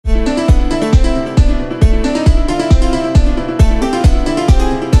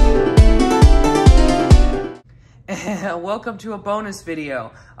welcome to a bonus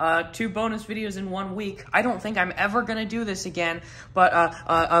video. 2 bonus videos in 1 week. I don't think I'm ever gonna do this again, but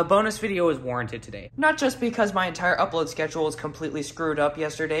a bonus video is warranted today. Not just because my entire upload schedule was completely screwed up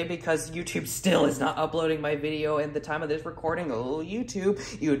yesterday, because YouTube still is not uploading my video in the time of this recording. Oh,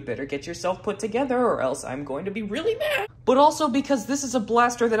 YouTube, you'd better get yourself put together or else I'm going to be really mad. But also because this is a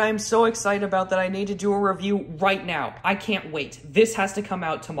blaster that I'm so excited about that I need to do a review right now. I can't wait. This has to come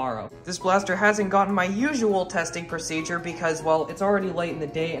out tomorrow. This blaster hasn't gotten my usual testing procedure because, well, it's already late in the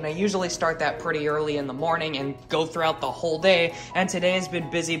day and I usually start that pretty early in the morning and go throughout the whole day, and today has been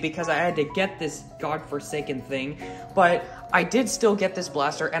busy because I had to get this godforsaken thing, but I did still get this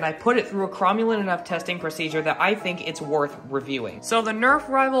blaster and I put it through a cromulent enough testing procedure that I think it's worth reviewing. So the Nerf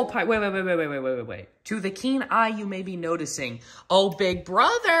Rival Pilot, wait. To the keen eye you may be noticing, oh big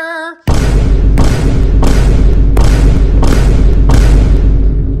brother!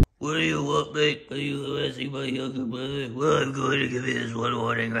 What do you want, mate? Are you harassing my younger brother? Well, I'm going to give you this one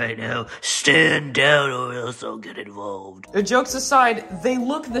warning right now. Stand down or else I'll get involved. Jokes aside, they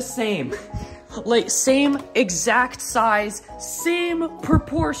look the same. Like, same exact size, same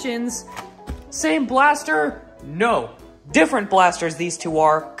proportions, same blaster? No. Different blasters these two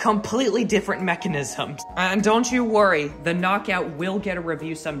are, completely different mechanisms. And don't you worry, the Knockout will get a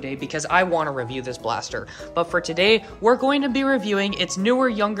review someday because I want to review this blaster. But for today, we're going to be reviewing its newer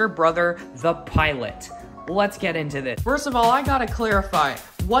younger brother, the Pilot. Let's get into this. First of all, I gotta clarify,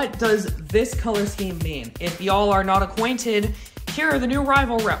 what does this color scheme mean? If y'all are not acquainted, here are the new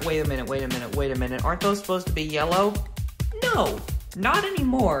Rival rounds. Wait a minute. Aren't those supposed to be yellow? No, not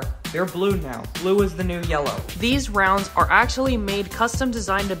anymore. They're blue now. Blue is the new yellow. These rounds are actually made custom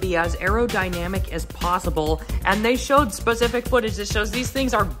designed to be as aerodynamic as possible, and they showed specific footage that shows these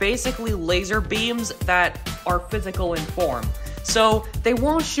things are basically laser beams that are physical in form. So they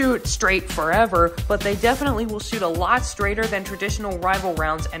won't shoot straight forever, but they definitely will shoot a lot straighter than traditional Rival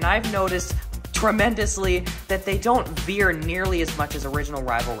rounds, and I've noticed tremendously that they don't veer nearly as much as original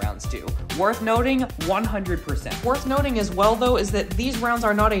Rival rounds do. Worth noting, 100%. Worth noting as well, though, is that these rounds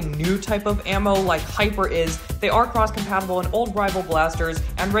are not a new type of ammo like Hyper is. They are cross-compatible in old Rival blasters,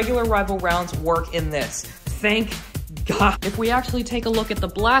 and regular Rival rounds work in this. Thank God. If we actually take a look at the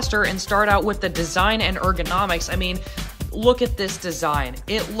blaster and start out with the design and ergonomics, I mean, look at this design.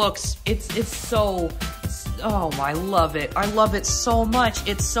 It looks, it's so, oh, I love it. I love it so much.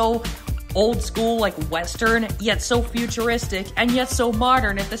 It's so old school, like Western, yet so futuristic, and yet so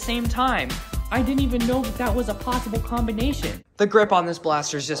modern at the same time. I didn't even know that that was a possible combination. The grip on this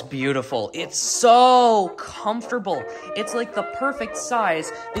blaster is just beautiful. It's so comfortable. It's like the perfect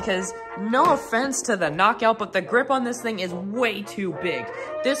size because, no offense to the Knockout, but the grip on this thing is way too big.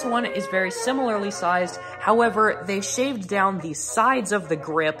 This one is very similarly sized. However, they shaved down the sides of the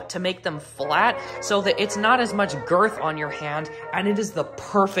grip to make them flat so that it's not as much girth on your hand, and it is the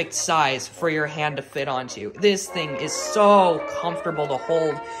perfect size for your hand to fit onto. This thing is so comfortable to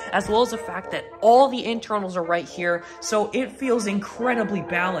hold, as well as the fact that all the internals are right here, so it feels incredibly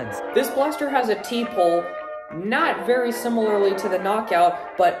balanced. This blaster has a T-pole, not very similarly to the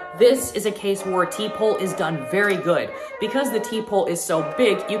Knockout, but this is a case where a T-pole is done very good. Because the T-pole is so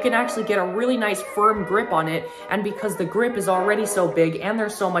big, you can actually get a really nice firm grip on it, and because the grip is already so big and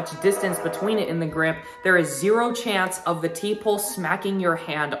there's so much distance between it and the grip, there is zero chance of the T-pole smacking your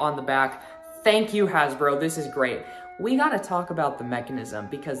hand on the back. Thank you, Hasbro, this is great. We gotta talk about the mechanism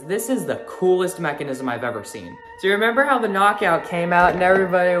because this is the coolest mechanism I've ever seen. So you remember how the Knockout came out and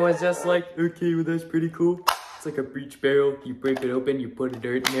everybody was just like, okay, well that's pretty cool. It's like a breech barrel, you break it open, you put a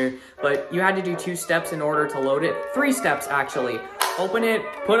dirt in there. But you had to do 2 steps in order to load it. 3 steps actually. Open it,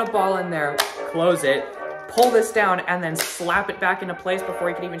 put a ball in there, close it, pull this down, and then slap it back into place before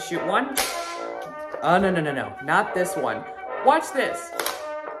you could even shoot one. Oh, no, not this one. Watch this.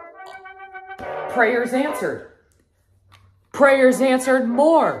 Prayers answered. Prayers answered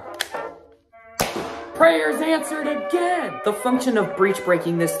more. Prayers answered again. The function of breech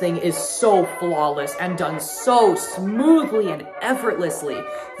breaking this thing is so flawless and done so smoothly and effortlessly.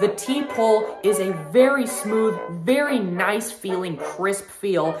 The T-pole is a very smooth, very nice feeling, crisp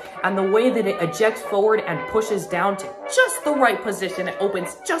feel, and the way that it ejects forward and pushes down to just the right position, it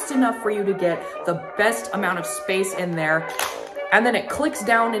opens just enough for you to get the best amount of space in there, and then it clicks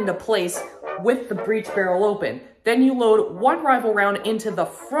down into place with the breech barrel open. Then you load 1 Rival round into the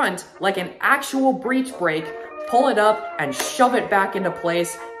front like an actual breech brake, pull it up, and shove it back into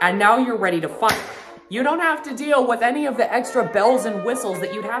place, and now you're ready to fire. You don't have to deal with any of the extra bells and whistles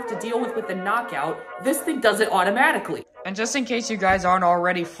that you'd have to deal with the Knockout. This thing does it automatically. And just in case you guys aren't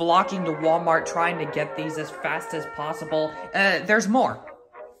already flocking to Walmart trying to get these as fast as possible, there's more.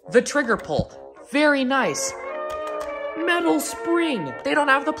 The trigger pull. Very nice. metal spring. They don't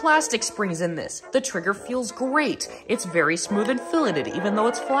have the plastic springs in this. The trigger feels great. It's very smooth and filleted. Even though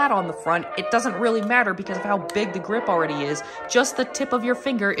it's flat on the front, it doesn't really matter because of how big the grip already is. Just the tip of your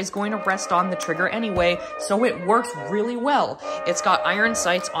finger is going to rest on the trigger anyway, so it works really well. It's got iron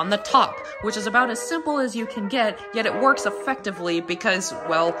sights on the top, which is about as simple as you can get, yet it works effectively because,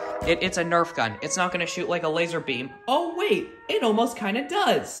 well, it's a Nerf gun. It's not gonna shoot like a laser beam. Oh wait, it almost kinda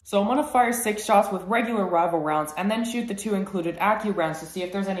does. So I'm gonna fire 6 shots with regular Rival rounds and then shoot the 2 included Accu rounds to see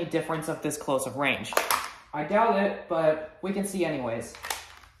if there's any difference of this close of range. I doubt it, but we can see anyways.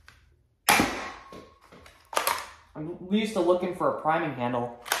 I'm used to looking for a priming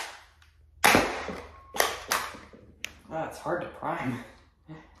handle. It's hard to prime.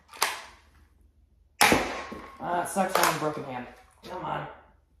 It sucks having a broken hand. Come on.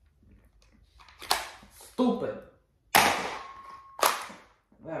 Stupid.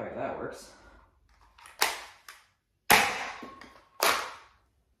 There, that works.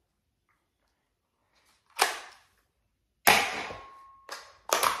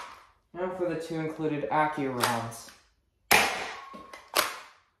 Now for the 2 included Accu rounds.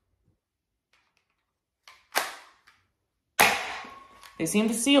 They seem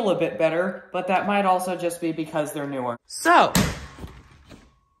to seal a bit better, but that might also just be because they're newer. So,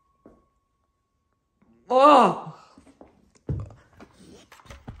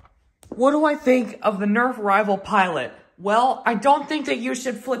 what do I think of the Nerf Rival Pilot? Well, I don't think that you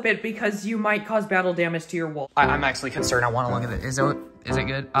should flip it because you might cause battle damage to your wall. I'm actually concerned. I want to look at it. Is it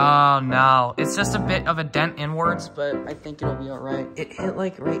good? Oh, no. It's just a bit of a dent inwards, but I think it'll be all right. It hit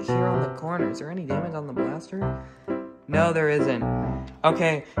like right here on the corner. Is there any damage on the blaster? No, there isn't.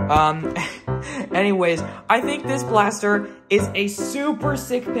 Okay, anyways, I think this blaster is a super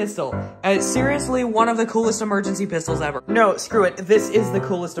sick pistol. Seriously, one of the coolest emergency pistols ever. No, screw it. This is the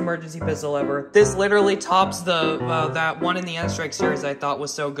coolest emergency pistol ever. This literally tops the, that one in the N-Strike series I thought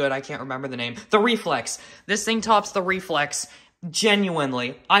was so good. I can't remember the name. The Reflex. This thing tops the Reflex.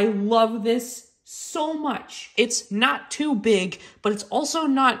 Genuinely. I love this so much. It's not too big, but it's also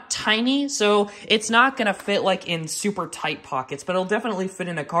not tiny, so it's not gonna fit like in super tight pockets, but it'll definitely fit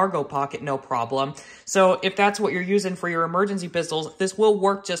in a cargo pocket, no problem. So if that's what you're using for your emergency pistols, this will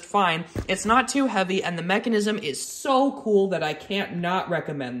work just fine. It's not too heavy, and the mechanism is so cool that I can't not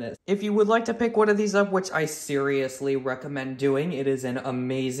recommend this. If you would like to pick one of these up, which I seriously recommend doing, it is an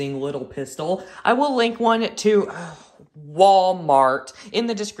amazing little pistol. I will link one to Walmart in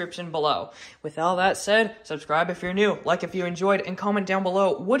the description below. With all that said, subscribe if you're new, like if you enjoyed, and comment down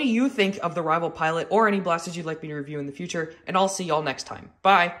below what do you think of the Rival Pilot or any blasters you'd like me to review in the future, and I'll see y'all next time.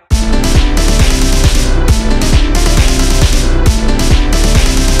 Bye!